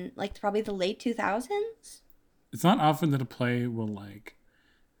 2000 and like probably the late 2000s. It's not often that a play will like,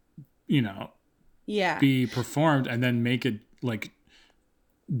 Yeah. be performed and then make it like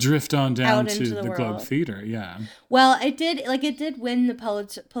drift on down Out to into the the Globe world. Theater. Yeah. Well, it did win the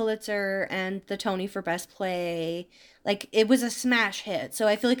Pulitzer and the Tony for Best Play. Like it was a smash hit. So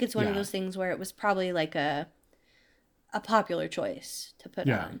I feel like it's one of Yeah. those things where it was probably like a popular choice to put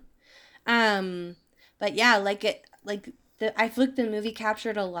Yeah. on. But yeah, like I feel like the movie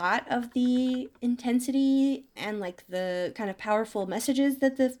captured a lot of the intensity and like the kind of powerful messages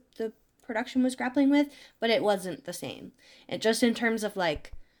that the production was grappling with, but it wasn't the same. It just in terms of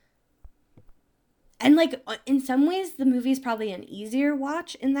like, and like in some ways the movie is probably an easier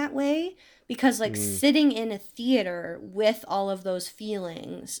watch in that way, because like sitting in a theater with all of those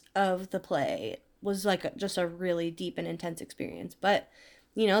feelings of the play was like just a really deep and intense experience. But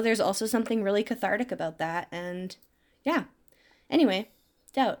you know, there's also something really cathartic about that. And yeah, anyway,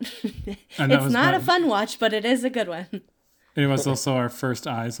 Doubt. It's not a fun watch, but it is a good one. It was also our first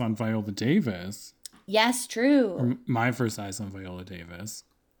eyes on Viola Davis. Yes, true. Or my first eyes on Viola Davis.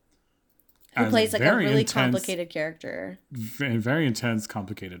 Who plays like a really complicated character. Very intense,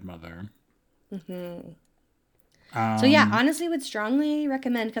 complicated mother. Mm-hmm. So yeah, honestly would strongly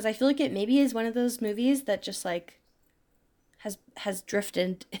recommend, because I feel like it maybe is one of those movies that just like has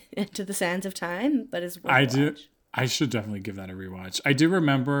drifted into the sands of time, but is worth a watch. I should definitely give that a rewatch. I do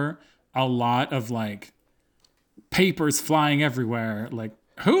remember a lot of like papers flying everywhere, like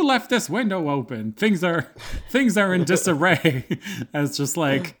who left this window open? Things are in disarray as just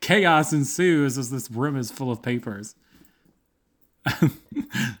like chaos ensues as this room is full of papers.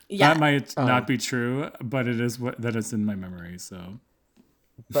 Yeah. That might not be true, but it is that is in my memory. So,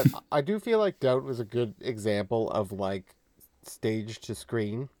 but I do feel like Doubt was a good example of like stage to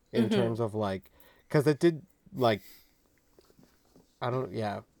screen in terms of like, because it did like,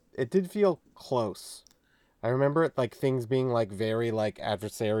 it did feel close. I remember it like things being like very like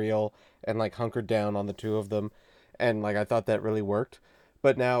adversarial and like hunkered down on the two of them, and like I thought that really worked.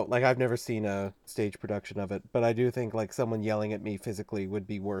 But now, like, I've never seen a stage production of it, but I do think like someone yelling at me physically would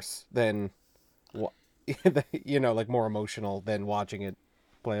be worse than, you know, like more emotional than watching it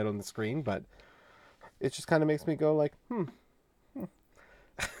play out on the screen. But it just kind of makes me go like,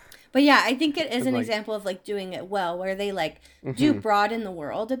 But yeah, I think it is an example of like doing it well, where they like do broaden the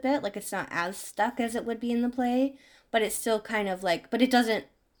world a bit. Like it's not as stuck as it would be in the play, but it's still kind of like, but it doesn't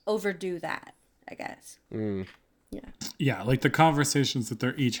overdo that, I guess. Yeah. Yeah, like the conversations that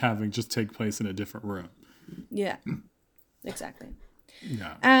they're each having just take place in a different room. Yeah. Exactly.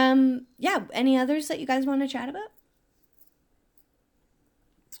 Yeah. Yeah, any others that you guys want to chat about?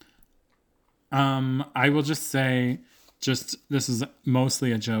 I will just say, this is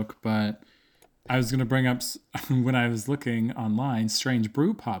mostly a joke, but I was going to bring up when I was looking online, Strange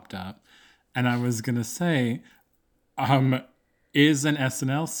Brew popped up, and I was going to say, is an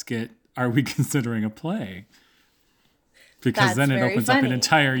SNL skit, are we considering a play? Because then it opens up an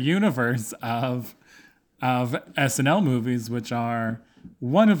entire universe of SNL movies, which are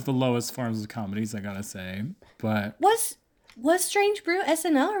one of the lowest forms of comedies, I gotta say. But was Strange Brew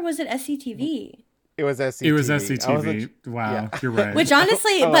SNL or was it SCTV? It was SCTV. It was SCTV. Wow, yeah. You're right. Which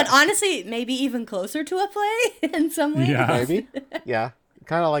honestly, maybe even closer to a play in some ways. Yeah, maybe. Yeah,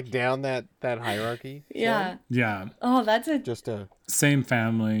 kind of like down that hierarchy. Yeah. So. Yeah. Oh, that's just a same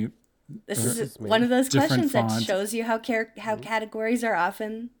family. This is one of those questions font. that shows you how categories are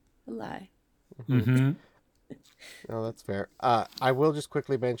often a lie. Mm-hmm. No, that's fair. I will just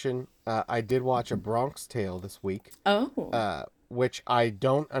quickly mention I did watch A Bronx Tale this week. Oh. Which I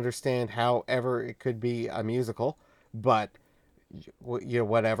don't understand how ever it could be a musical, but you know,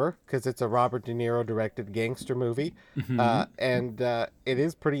 whatever, because it's a Robert De Niro directed gangster movie, and it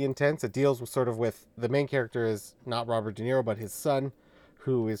is pretty intense. It deals with the main character is not Robert De Niro, but his son,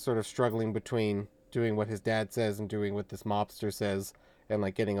 who is sort of struggling between doing what his dad says and doing what this mobster says, and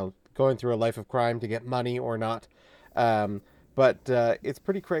like going through a life of crime to get money or not. But it's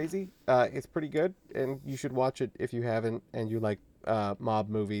pretty crazy. It's pretty good, and you should watch it if you haven't and you like mob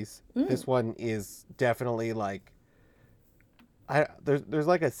movies. This one is definitely like there's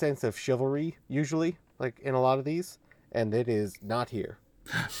like a sense of chivalry usually like in a lot of these, and it is not here.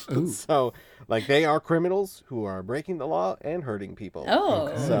 So like they are criminals who are breaking the law and hurting people. Oh,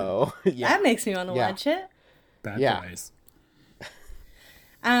 okay. So yeah, that makes me want to watch it. Bad boys.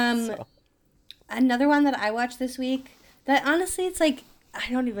 Another one that I watched this week that honestly it's like I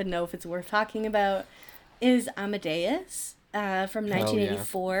don't even know if it's worth talking about is Amadeus from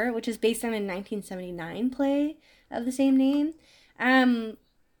 1984, which is based on a 1979 play of the same name.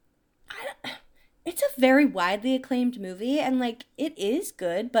 It's a very widely acclaimed movie, and like it is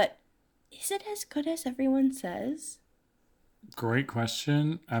good, but is it as good as everyone says? Great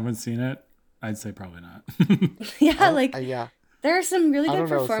question. I haven't seen it. I'd say probably not. Yeah. There are some really good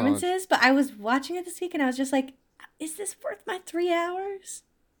performances, but I was watching it this week and I was just like, is this worth my 3 hours?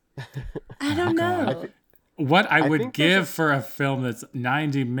 I don't know. What I would give for a film that's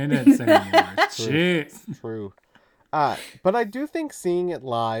 90 minutes anymore. Jeez. True. But I do think seeing it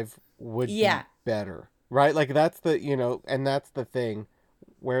live would be better. right? Like that's the, and that's the thing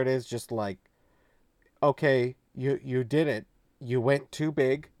where it is just like, okay, you did it. You went too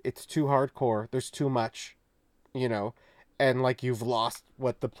big. It's too hardcore. There's too much, you know, and like you've lost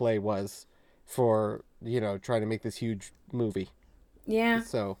what the play was for, trying to make this huge movie. Yeah.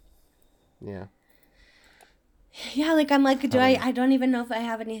 So, yeah. Yeah, like I'm like, I don't know. I don't even know if I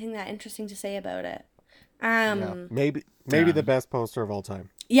have anything that interesting to say about it. Yeah. Um Maybe Yeah. the best poster of all time.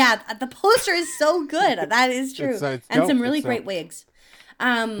 yeah, the poster is so good. That is true. It's And some dope. really It's great dope. wigs.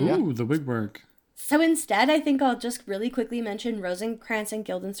 Yeah. Ooh, the wig work. So instead, I think I'll just really quickly mention Rosencrantz and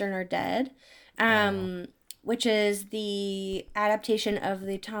Guildenstern Are Dead, Oh. which is the adaptation of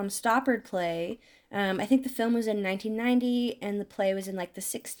the Tom Stoppard play. I think the film was in 1990 and the play was in like the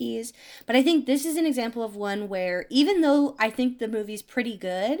 60s. But I think this is an example of one where, even though I think the movie's pretty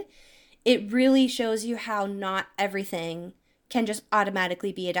good, it really shows you how not everything can just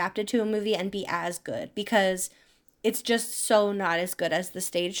automatically be adapted to a movie and be as good, because it's just so not as good as the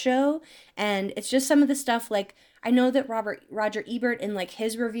stage show. And it's just some of the stuff, like, I know that Roger Ebert in like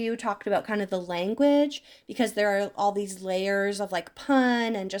his review talked about kind of the language, because there are all these layers of like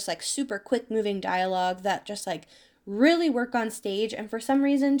pun and just like super quick moving dialogue that just like really work on stage and for some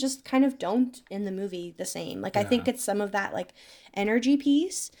reason just kind of don't in the movie the same. Like I think Yeah. it's some of that like energy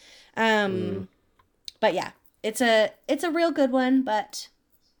piece. Mm. But yeah, it's a real good one, but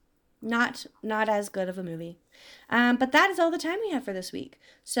not as good of a movie. But that is all the time we have for this week.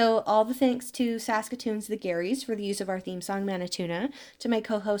 So all the thanks to Saskatoon's The Garys for the use of our theme song Manituna, to my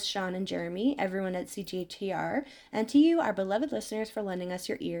co-hosts Sean and Jeremy, everyone at CGTR, and to you, our beloved listeners, for lending us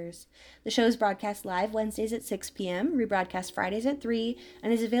your ears. The show is broadcast live Wednesdays at 6 p.m., rebroadcast Fridays at 3,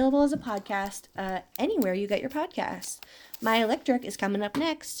 and is available as a podcast anywhere you get your podcasts. My Electric is coming up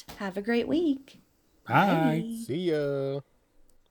next. Have a great week. Bye. See ya.